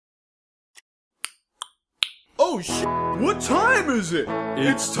Oh shit! What time is it?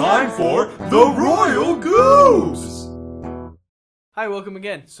 It's time for the Royal Goobs! Hi, welcome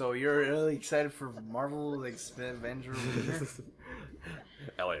again. So you're really excited for Marvel, like, Avengers?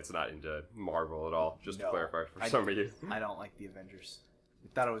 Elliot's not into Marvel at all, just to clarify for some of you. I don't like the Avengers. I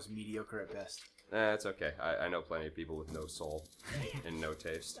thought it was mediocre at best. It's okay. I know plenty of people with no soul and no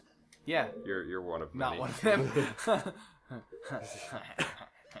taste. Yeah. You're one of many. Not one of them.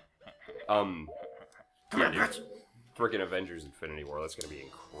 Yeah, dude. Freaking Avengers Infinity War, that's gonna be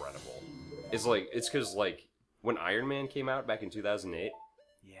incredible. It's because, like, when Iron Man came out back in 2008,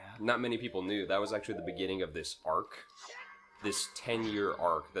 yeah, not many people knew that was actually the beginning of this arc. This 10-year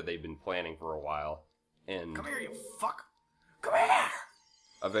arc that they've been planning for a while. And come here, you fuck! Come here!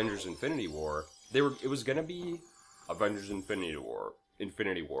 Avengers Infinity War, it was gonna be Avengers Infinity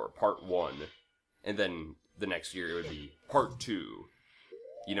War Part 1, and then the next year it would be Part 2.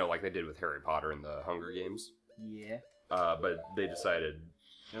 You know, like they did with Harry Potter and the Hunger Games. Yeah. But they decided...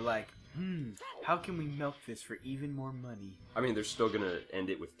 They're like, how can we milk this for even more money? I mean, they're still gonna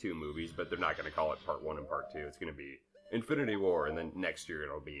end it with 2 movies, but they're not gonna call it Part 1 and Part 2. It's gonna be Infinity War, and then next year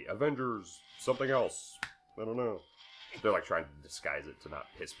it'll be Avengers something else. I don't know. They're like trying to disguise it to not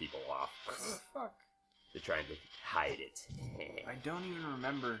piss people off. Fuck. They're trying to hide it. I don't even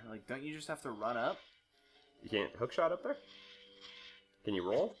remember. Like, don't you just have to run up? You can't hookshot up there? Can you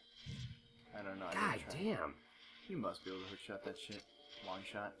roll? I don't know. God damn. You must be able to hookshot that shit. Long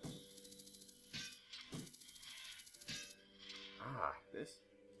shot. Ah. This?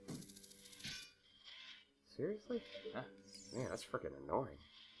 Seriously? Huh? Man, that's freaking annoying.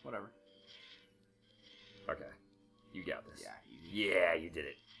 Whatever. Okay. You got this. Yeah. Yeah, you did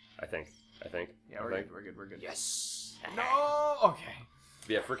it. I think. Yeah, we're good. Yes. No! Okay.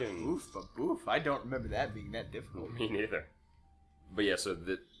 Yeah, freaking... Boof, but boof. I don't remember that being that difficult. Me neither. But yeah, so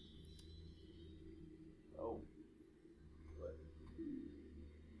the... Oh. What?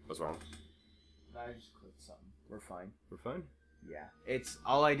 What's wrong? I just clicked something. We're fine. We're fine? Yeah. It's...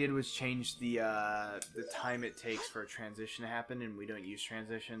 All I did was change the time it takes for a transition to happen, and we don't use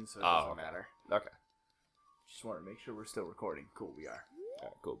transitions, so it doesn't matter. Okay. Just want to make sure we're still recording. Cool, we are.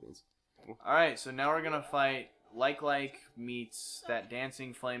 Alright, cool beans. Alright, so now we're gonna fight Like meets that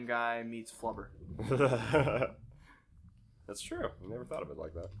dancing flame guy meets Flubber. That's true. I never thought of it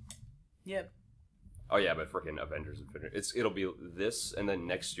like that. Yep. Oh yeah, but freaking Avengers Infinity. It'll be this, and then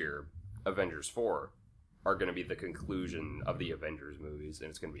next year, Avengers 4 are gonna be the conclusion of the Avengers movies, and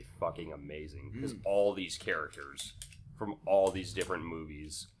it's gonna be fucking amazing because all these characters from all these different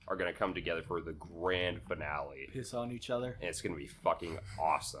movies are gonna come together for the grand finale. Piss on each other. And it's gonna be fucking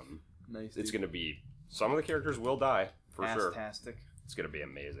awesome. Nice. It's gonna be... Some of the characters will die, for sure. Fantastic. It's gonna be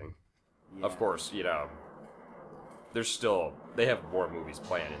amazing. Yeah. Of course, you know, there's still... They have more movies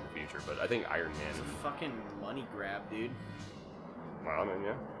planned in the future, but I think Iron Man... It's a fucking money grab, dude. Well, I mean,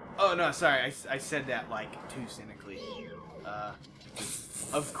 yeah. Oh, no, sorry. I said that, like, too cynically.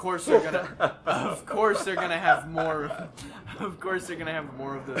 Of course they're gonna... Of course they're gonna have more... Of course they're gonna have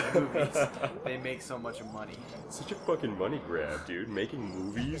more of those movies. They make so much money. Such a fucking money grab, dude. Making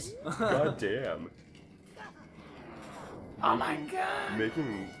movies? God damn. Oh my god.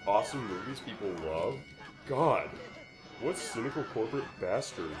 Making awesome movies people love? God. What cynical corporate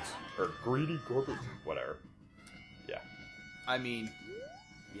bastards. Or greedy corporate... Whatever. Yeah. I mean...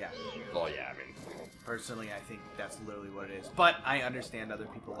 Yeah. Well, yeah, I mean... Personally, I think that's literally what it is. But I understand other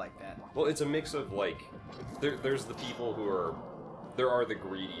people like that. Well, it's a mix of, like... There's the people who are... There are the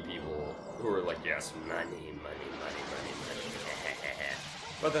greedy people who are like, yes, money.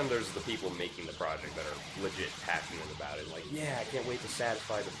 But then there's the people making the project that are legit passionate about it. Like, yeah, I can't wait to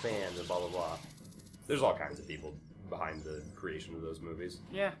satisfy the fans and blah, blah, blah. There's all kinds of people behind the creation of those movies.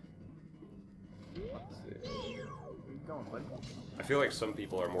 Yeah. Where you going, buddy? I feel like some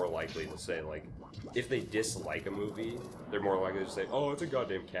people are more likely to say, like, if they dislike a movie, they're more likely to say, oh, it's a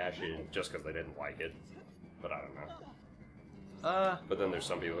goddamn cash-in, just because they didn't like it. But I don't know. But then there's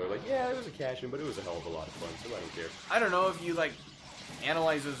some people who are like, yeah, it was a cash-in, but it was a hell of a lot of fun, so I don't care. I don't know if you, like,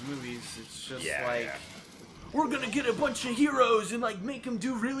 analyze those movies. It's just we're gonna get a bunch of heroes and, like, make them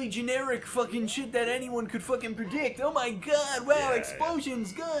do really generic fucking shit that anyone could fucking predict. Oh my god, wow,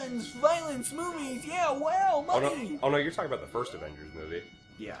 explosions, guns, violence, movies, yeah, wow, money! Oh no, you're talking about the first Avengers movie.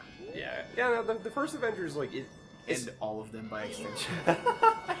 Yeah. Yeah, no, the first Avengers, like, and all of them by extension.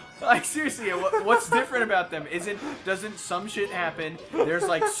 Like, seriously, what's different about them? Doesn't some shit happen, there's,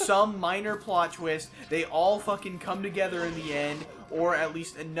 like, some minor plot twist, they all fucking come together in the end, or at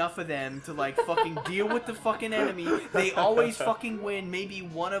least enough of them to like fucking deal with the fucking enemy. They always fucking win. Maybe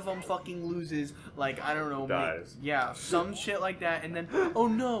one of them fucking loses. Like, I don't know. Dies. Yeah, some shit like that. And then, oh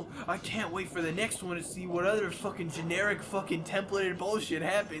no, I can't wait for the next one to see what other fucking generic fucking templated bullshit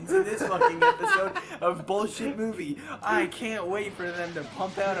happens in this fucking episode of bullshit movie. I can't wait for them to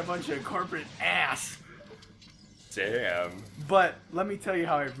pump out a bunch of corporate ass. Damn. But let me tell you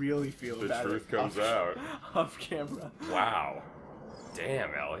how I really feel about it. The truth comes out. Off camera. Wow.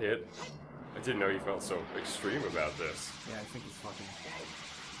 Damn, Elliot. I didn't know you felt so extreme about this. Yeah, I think it's fucking...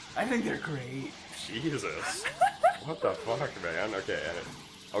 I think they're great. Jesus. What the fuck, man? Okay, and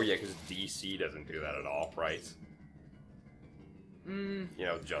oh yeah, because DC doesn't do that at all, right? You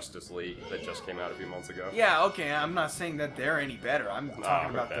know, Justice League that just came out a few months ago. Yeah, okay, I'm not saying that they're any better. I'm talking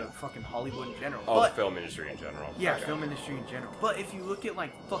about okay. the fucking Hollywood in general. Oh, but, the film industry in general. Yeah, okay. film industry in general. But if you look at,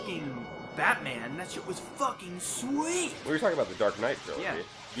 like, fucking Batman, that shit was fucking sweet! We were talking about the Dark Knight trilogy. Yeah.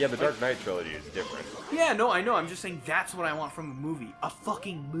 Yeah, the Dark Knight trilogy is different. Yeah, no, I know. I'm just saying that's what I want from a movie. A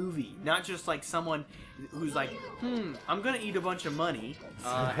fucking movie. Not just, like, someone who's like, I'm gonna eat a bunch of money,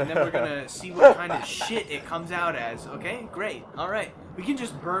 and then we're gonna see what kind of shit it comes out as. Okay? Great. Alright. We can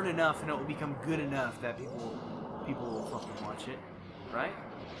just burn enough and it will become good enough that people will fucking watch it. Right?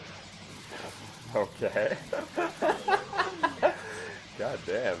 Okay. God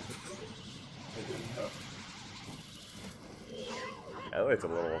damn. Elliot's a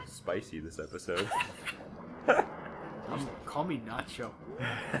little spicy this episode. Call me Nacho.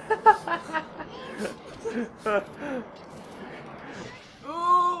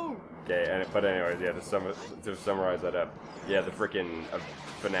 Ooh! Okay, but anyways, yeah, to summarize that up, yeah, the freaking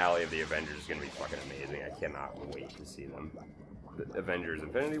finale of the Avengers is gonna be fucking amazing. I cannot wait to see them. The Avengers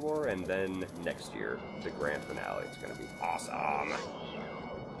Infinity War, and then next year, the grand finale. It's gonna be awesome.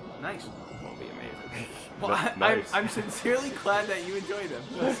 Nice. It'll be amazing. Well, Nice. I'm sincerely glad that you enjoy them.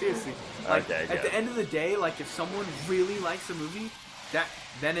 No, seriously. Like, Okay, at good. the end of the day, like, if someone really likes a movie,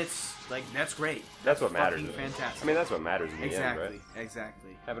 then it's, like, that's great. That's what matters. Fucking fantastic. I mean, that's what matters in the Exactly. end, right?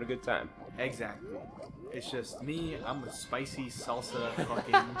 Exactly. Having a good time. Exactly. It's just me, I'm a spicy salsa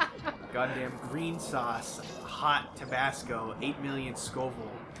fucking goddamn green sauce, hot Tabasco, 8 million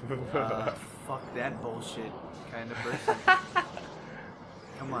Scoville. Fuck that bullshit kind of person.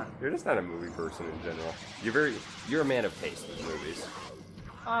 Come on. You're just not a movie person in general. You're a man of taste with movies.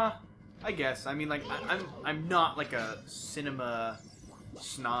 I guess. I mean, like, I'm not like a cinema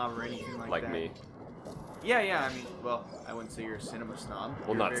snob or anything like that. Like me. Yeah. I mean, well, I wouldn't say you're a cinema snob.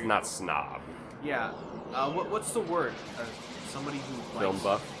 Well, You're not snob. Yeah. What's the word? Somebody who Film likes...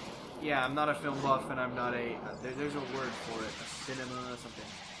 buff. Yeah, I'm not a film buff, and I'm not a... there's a word for it. A cinema something.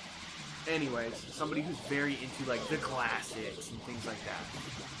 Anyways, somebody who's very into, like, the classics and things like that.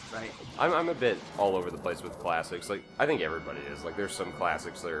 Right? I'm a bit all over the place with classics. Like, I think everybody is. Like, there's some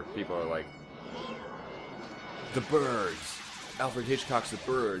classics there. People are like, The Birds. Alfred Hitchcock's The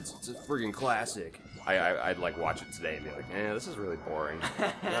Birds. It's a friggin' classic. I'd like watch it today and be like, this is really boring.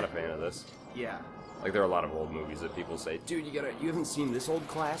 Not a fan of this. Yeah. Like, there are a lot of old movies that people say, dude, you haven't seen this old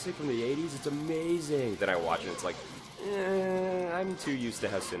classic from the 80s? It's amazing. Then I watch it, it's like, I'm too used to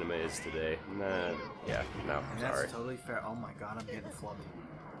how cinema is today. Yeah, no, That's sorry. totally fair. Oh my god, I'm getting flubber.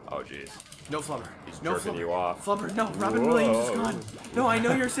 Oh, jeez. No flubber. He's No jerking flubber. you off. Flubber, no. Robin Williams is gone. No, I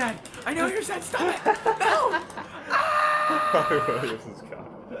know you're sad. I know you're sad. Stop it. No. Robin Williams is gone.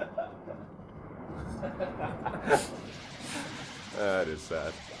 That is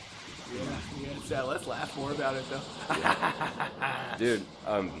sad. Yeah, it's sad. Let's laugh more about it, though. Dude,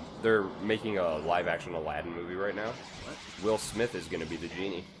 they're making a live-action Aladdin movie right now. What? Will Smith is gonna be the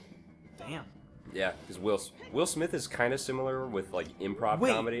genie. Damn. Yeah, because Will Smith is kind of similar with like improv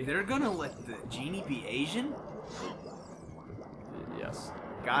Wait, comedy. they're gonna let the genie be Asian? Yes.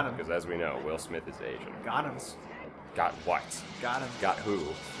 Got him. Because as we know, Will Smith is Asian. Got him. Got what? Got him. Got who?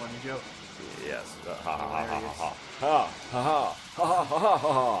 Funny joke. Yes. Ha ha ha ha ha ha ha ha ha ha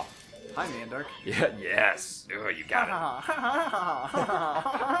ha. Hi, Mandark. Yeah. Yes. Oh, you got it.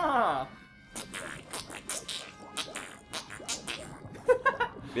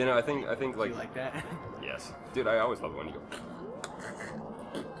 You know, I think like. You like that? Yes, dude. I always love it when you go.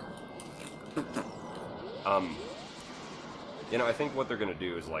 You know, I think what they're gonna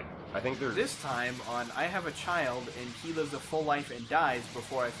do is like, I think they're This time on I Have a Child and He Lives a Full Life and Dies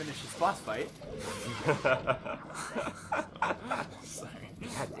Before I Finish His Boss Fight. Sorry.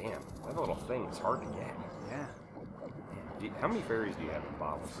 God damn, that little thing is hard to get. Yeah. How many fairies do you have in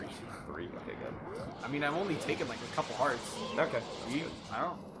bottle? Three. Okay, good. I mean, I've only taken like a couple hearts. Okay. You? I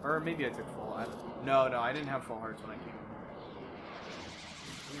don't know. Or maybe I took full. No, I didn't have full hearts when I came.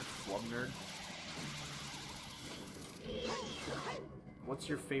 You're a flub nerd. What's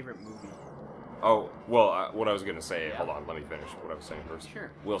your favorite movie? Oh, well, what I was gonna say. Yeah. Hold on, let me finish what I was saying first.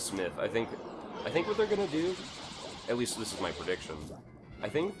 Sure. Will Smith. I think what they're gonna do. At least this is my prediction. I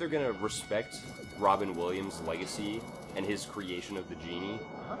think they're gonna respect Robin Williams' legacy and his creation of the genie,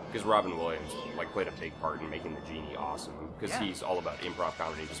 because Robin Williams like played a big part in making the genie awesome. Because he's all about improv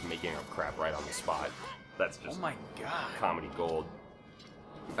comedy, just making up crap right on the spot. That's just oh my god, comedy gold.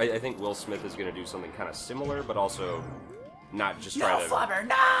 I think Will Smith is gonna do something kind of similar, but also not just try to. Flubber,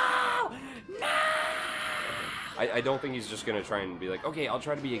 no! I don't think he's just gonna try and be like, okay, I'll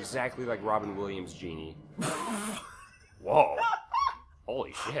try to be exactly like Robin Williams' genie. Whoa!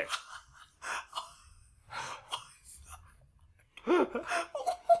 Holy shit! That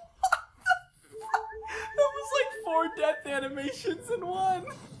was like 4 death animations in one.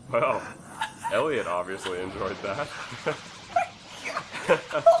 Well, Elliot obviously enjoyed that.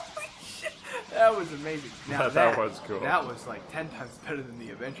 Holy shit! That was amazing. Now that was cool. That was like 10 times better than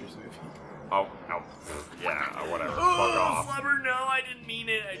the Avengers movie. Oh, yeah, whatever. Oh, fuck off. Flubber, no, I didn't mean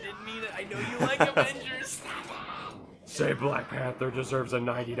it. I know you like Avengers. Say Black Panther deserves a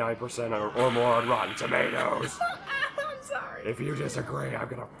 99% or more on Rotten Tomatoes. I'm sorry. If you disagree, I'm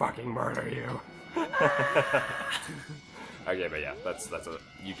gonna fucking murder you. Okay, but yeah, that's a.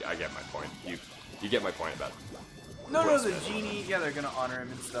 I get my point. You get my point about it. No, the genie. Yeah, they're gonna honor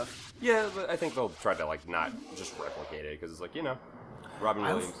him and stuff. Yeah, but I think they'll try to like not just replicate it because it's like Robin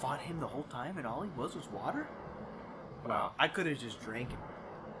Williams. I fought him the whole time, and all he was water. Wow. I could have just drank it.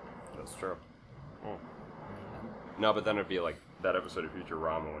 That's true. Oh. No, but then it'd be like that episode of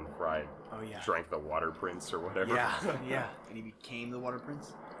Futurama when Fry drank the water prince or whatever. Yeah, and he became the water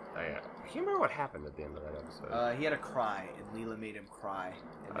prince. I can't remember what happened at the end of that episode. He had a cry, and Leela made him cry,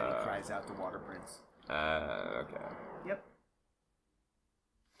 and then he cries out the water prince. Okay. Yep.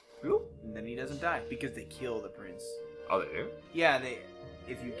 Oop. And then he doesn't die because they kill the prince. Oh, they do? Yeah,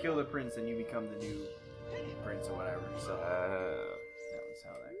 if you kill the prince, then you become the new prince or whatever. So that was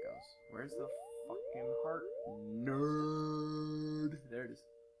how that goes. Where's the fucking heart? Nerd. There it is.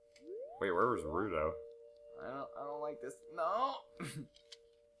 Wait, where was Rudo? I don't like this. No.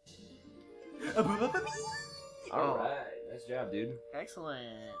 Alright, nice job, dude.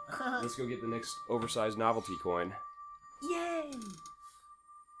 Excellent. Let's go get the next oversized novelty coin. Yay!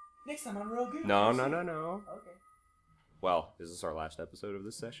 Next time on Real Good. No. Okay. Well, is this our last episode of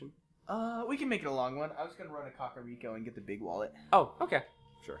this session? We can make it a long one. I was gonna run a Cocorico and get the big wallet. Oh, okay.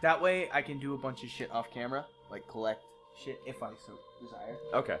 Sure. That way I can do a bunch of shit off camera, like collect shit if I so desire.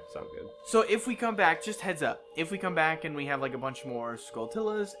 Okay, sounds good. So if we come back, just heads up, if we come back and we have like a bunch more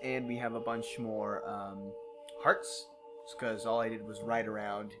Skulltillas and we have a bunch more hearts, because all I did was ride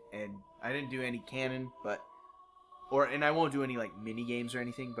around and I didn't do any cannon, and I won't do any like mini games or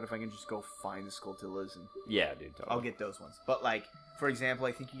anything, but if I can just go find the Skulltillas and yeah, dude, totally. I'll get those ones. But like, for example,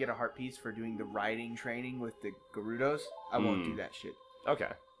 I think you get a heart piece for doing the riding training with the Gerudos. I won't do that shit.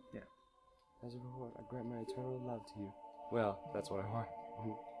 Okay. Yeah. As a reward, I grant my eternal love to you. Well, that's what I want.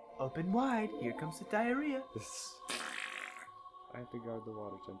 Open wide. Here comes the diarrhea. I have to guard the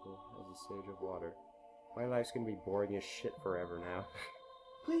water temple as a sage of water. My life's gonna be boring as shit forever now.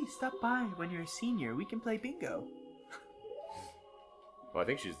 Please stop by when you're a senior. We can play bingo. Well, I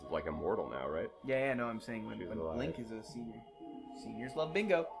think she's like immortal now, right? Yeah, no, I'm saying when Link is a senior. Seniors love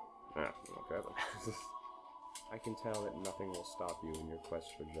bingo. Yeah, okay. I can tell that nothing will stop you in your quest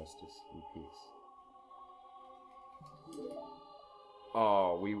for justice and peace.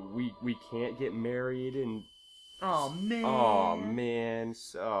 Oh, we can't get married and... Oh, man. Oh, man.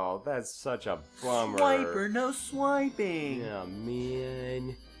 Oh, that's such a bummer. Swiper, no swiping. Yeah,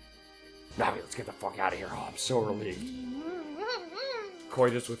 man. Navi, let's get the fuck out of here. Oh, I'm so relieved.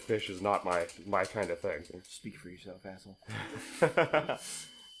 Coitus with fish is not my kind of thing. Speak for yourself, asshole.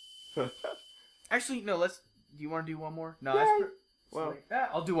 Actually, no, do you want to do one more? No, well,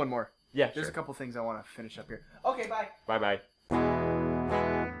 I'll do one more. Yeah, There's a couple things I want to finish up here. Okay, bye. Bye-bye.